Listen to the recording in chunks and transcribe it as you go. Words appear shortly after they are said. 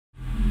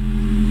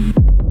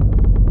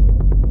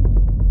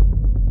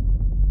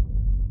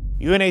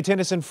UNA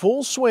tennis in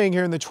full swing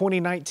here in the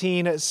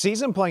 2019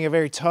 season, playing a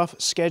very tough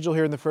schedule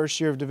here in the first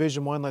year of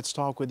Division I. Let's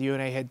talk with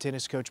UNA head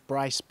tennis coach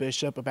Bryce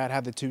Bishop about how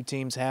the two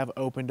teams have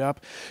opened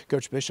up.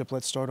 Coach Bishop,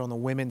 let's start on the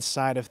women's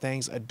side of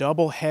things. A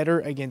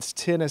doubleheader against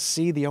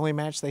Tennessee, the only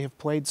match they have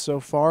played so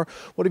far.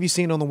 What have you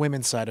seen on the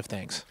women's side of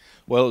things?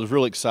 Well, it was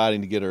really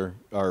exciting to get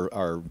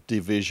our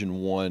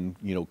Division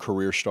I,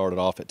 career started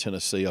off at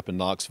Tennessee up in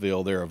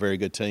Knoxville. They're a very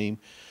good team.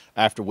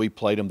 After we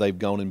played them, they've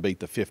gone and beat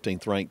the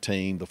 15th ranked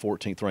team, the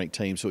 14th ranked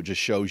team, so it just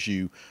shows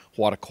you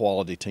what a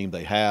quality team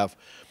they have.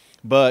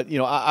 But,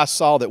 I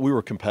saw that we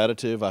were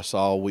competitive. I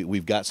saw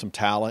we've got some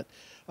talent.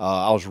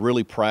 I was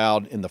really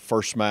proud in the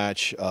first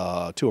match,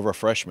 two of our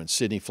freshmen,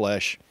 Sydney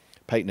Flesh,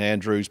 Peyton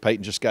Andrews.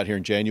 Peyton just got here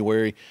in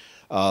January.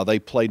 They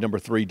played number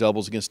 3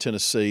 doubles against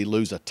Tennessee,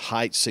 lose a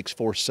tight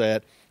 6-4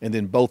 set, and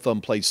then both of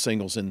them played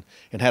singles and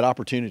had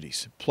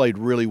opportunities. Played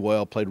really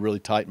well, played really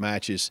tight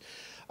matches.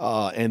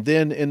 And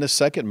then in the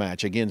second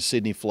match, again,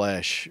 Sydney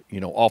Flesh,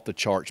 off the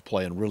charts,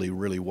 playing really,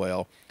 really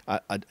well.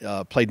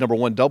 I played number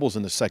 1 doubles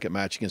in the second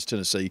match against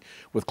Tennessee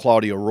with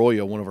Claudia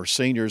Arroyo, one of our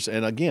seniors,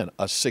 and again,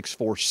 a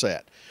 6-4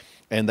 set.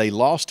 And they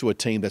lost to a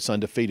team that's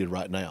undefeated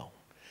right now.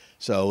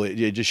 So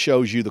it just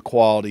shows you the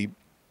quality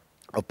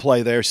of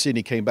play there.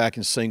 Sydney came back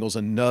in singles,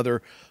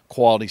 another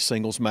quality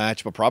singles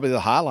match, but probably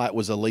the highlight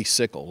was Elise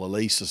Sickle.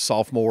 Elise, a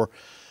sophomore,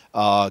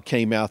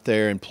 came out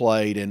there and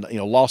played and,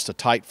 lost a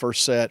tight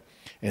first set,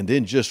 and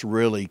then just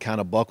really kind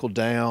of buckled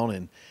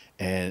down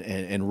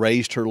and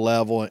raised her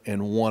level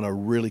and won a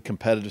really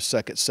competitive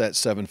second set,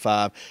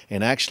 7-5,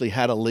 and actually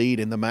had a lead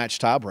in the match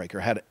tiebreaker,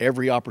 had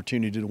every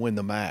opportunity to win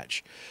the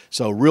match.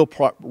 So real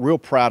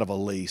proud of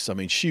Elise. I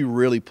mean,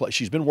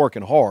 she's been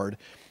working hard.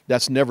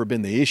 That's never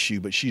been the issue,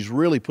 but she's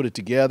really put it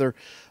together.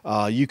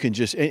 You can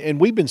just,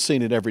 and we've been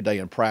seeing it every day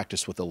in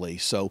practice with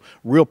Elise. So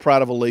real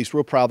proud of Elise,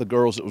 real proud of the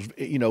girls. It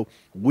was,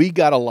 we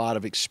got a lot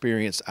of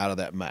experience out of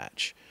that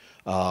match.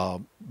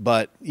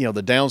 But,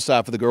 the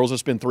downside for the girls,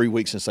 it's been 3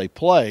 weeks since they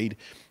played.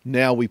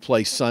 Now we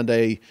play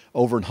Sunday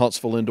over in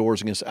Huntsville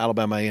indoors against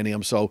Alabama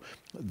A&M. So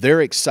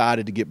they're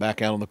excited to get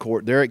back out on the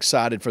court. They're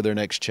excited for their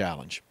next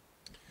challenge.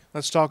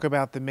 Let's talk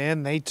about the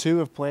men. They, too,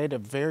 have played a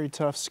very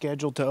tough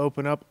schedule to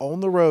open up on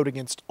the road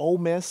against Ole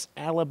Miss,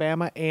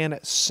 Alabama, and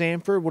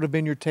Samford. What have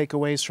been your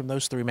takeaways from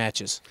those 3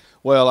 matches?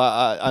 Well,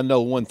 I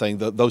know one thing.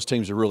 Those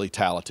teams are really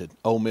talented.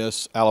 Ole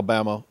Miss,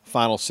 Alabama,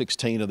 Final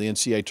 16 of the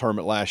NCAA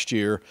tournament last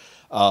year.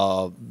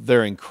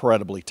 They're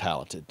incredibly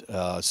talented.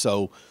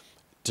 So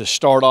to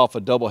start off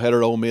a doubleheader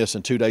at Ole Miss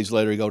and 2 days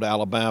later you go to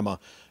Alabama,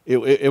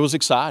 it was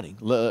exciting.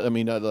 I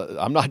mean,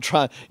 I'm not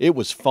trying. It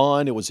was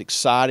fun. It was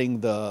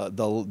exciting.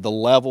 The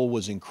level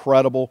was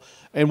incredible,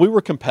 and we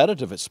were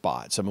competitive at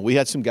spots. I mean, we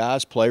had some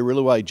guys play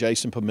really well.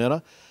 Jason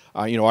Pimenta,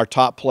 our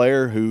top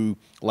player, who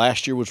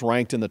last year was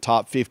ranked in the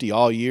top 50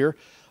 all year,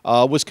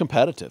 was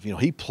competitive.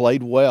 He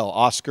played well.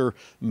 Oscar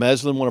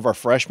Meslin, one of our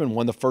freshmen,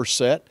 won the first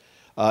set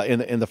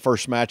in the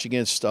first match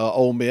against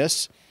Ole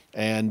Miss.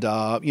 And,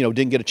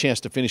 didn't get a chance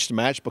to finish the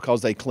match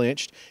because they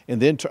clinched.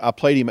 And then I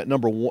played him at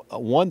number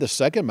 1 the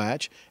second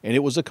match, and it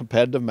was a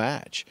competitive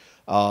match.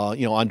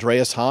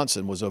 Andreas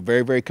Hansen was a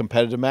very, very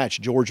competitive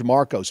match. George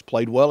Marcos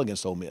played well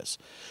against Ole Miss.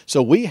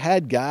 So we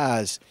had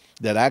guys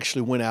that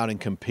actually went out and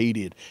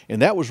competed,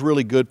 and that was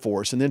really good for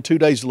us. And then 2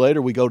 days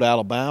later, we go to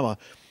Alabama,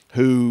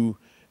 who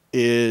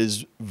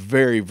is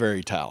very,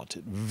 very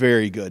talented,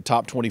 very good.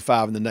 Top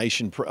 25 in the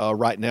nation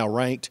right now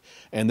ranked,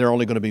 and they're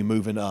only going to be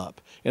moving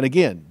up. And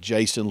again,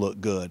 Jason looked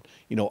good.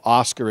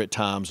 Oscar at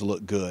times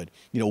looked good.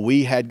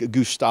 We had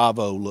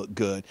Gustavo look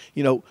good.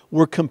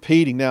 We're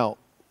competing. Now,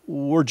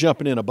 we're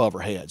jumping in above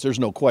our heads. There's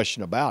no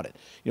question about it.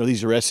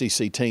 These are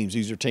SEC teams.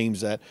 These are teams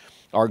that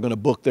are going to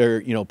book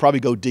their, probably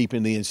go deep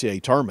in the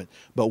NCAA tournament.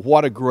 But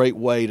what a great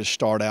way to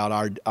start out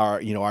our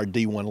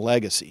D1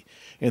 legacy.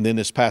 And then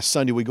this past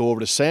Sunday, we go over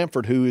to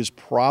Samford, who is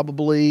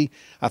probably,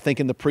 I think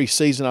in the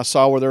preseason, I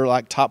saw where they're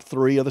like top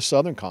 3 of the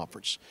Southern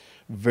Conference.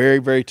 Very,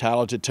 very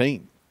talented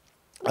team.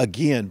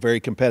 Again, very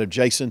competitive.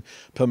 Jason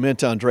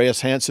Pimenta,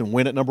 Andreas Hansen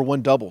win at number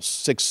 1 doubles,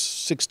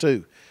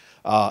 6-2.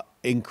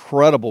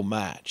 Incredible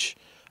match.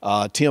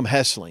 Tim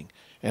Hessling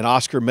and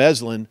Oscar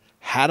Meslin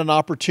had an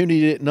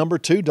opportunity at number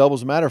 2 doubles.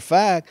 As a matter of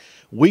fact,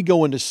 we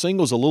go into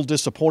singles a little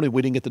disappointed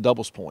we didn't get the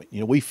doubles point.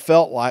 We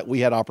felt like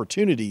we had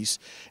opportunities,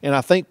 and I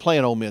think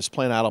playing Ole Miss,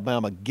 playing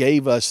Alabama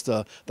gave us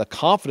the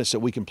confidence that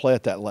we can play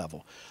at that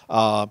level.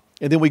 And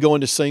then we go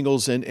into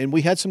singles, and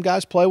we had some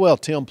guys play well.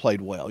 Tim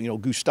played well.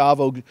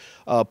 Gustavo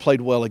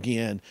played well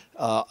again.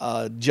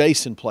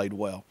 Jason played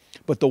well.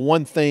 But the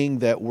one thing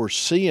that we're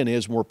seeing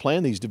is when we're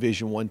playing these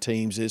Division I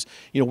teams is,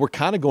 we're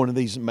kind of going to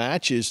these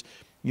matches.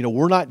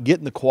 We're not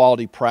getting the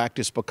quality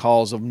practice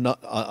because of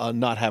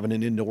not having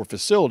an indoor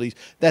facilities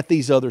that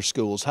these other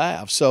schools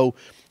have. So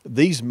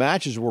these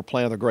matches we're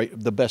playing are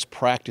the best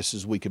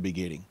practices we could be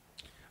getting.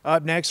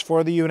 Up next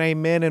for the UNA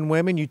men and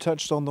women, you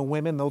touched on the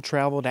women. They'll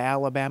travel to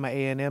Alabama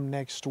A&M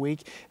next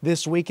week.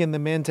 This weekend, the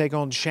men take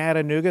on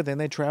Chattanooga. Then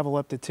they travel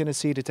up to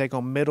Tennessee to take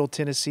on Middle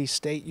Tennessee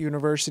State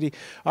University.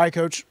 All right,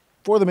 Coach,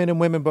 For the men and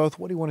women both,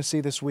 what do you want to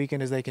see this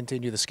weekend as they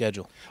continue the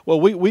schedule?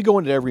 Well, we go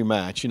into every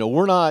match.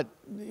 We're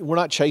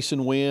not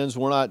chasing wins.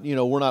 We're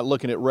not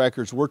looking at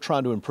records. We're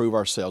trying to improve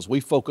ourselves. We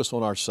focus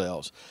on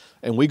ourselves,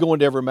 and we go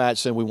into every match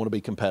saying we want to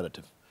be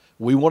competitive.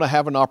 We want to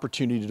have an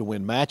opportunity to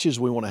win matches.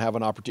 We want to have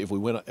an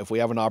opportunity. If we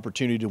have an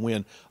opportunity to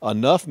win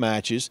enough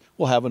matches,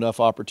 we'll have enough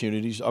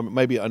opportunities, or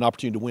maybe an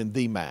opportunity to win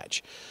the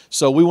match.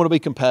 So we want to be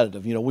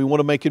competitive. We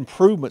want to make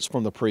improvements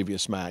from the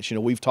previous match.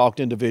 We've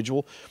talked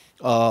individual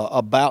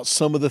about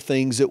some of the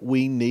things that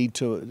we need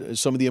to,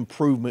 some of the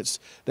improvements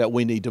that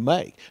we need to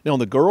make. Now on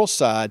the girls'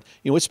 side,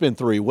 it's been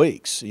 3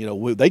 weeks.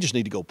 They just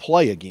need to go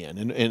play again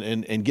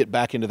and get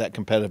back into that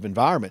competitive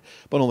environment.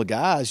 But on the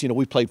guys,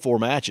 we've played 4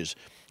 matches.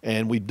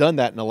 And we've done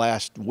that in the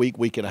last week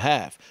and a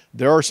half.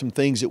 There are some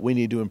things that we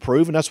need to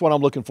improve, and that's what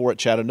I'm looking for at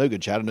Chattanooga.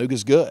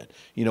 Chattanooga's good.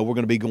 We're going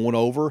to be going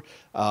over,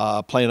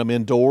 playing them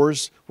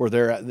indoors where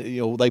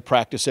they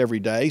practice every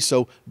day,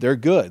 so they're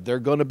good. They're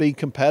going to be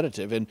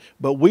competitive,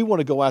 but we want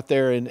to go out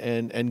there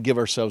and give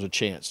ourselves a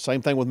chance.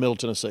 Same thing with Middle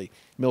Tennessee.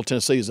 Middle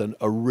Tennessee is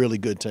a really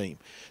good team.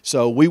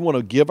 So we want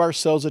to give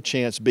ourselves a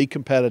chance, be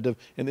competitive,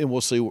 and then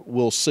we'll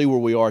see where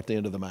we are at the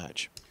end of the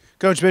match.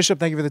 Coach Bishop,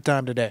 thank you for the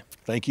time today.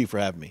 Thank you for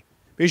having me.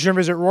 Be sure to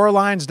visit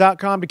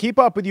RoarLions.com to keep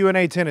up with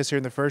UNA tennis here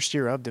in the first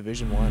year of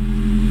Division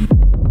I.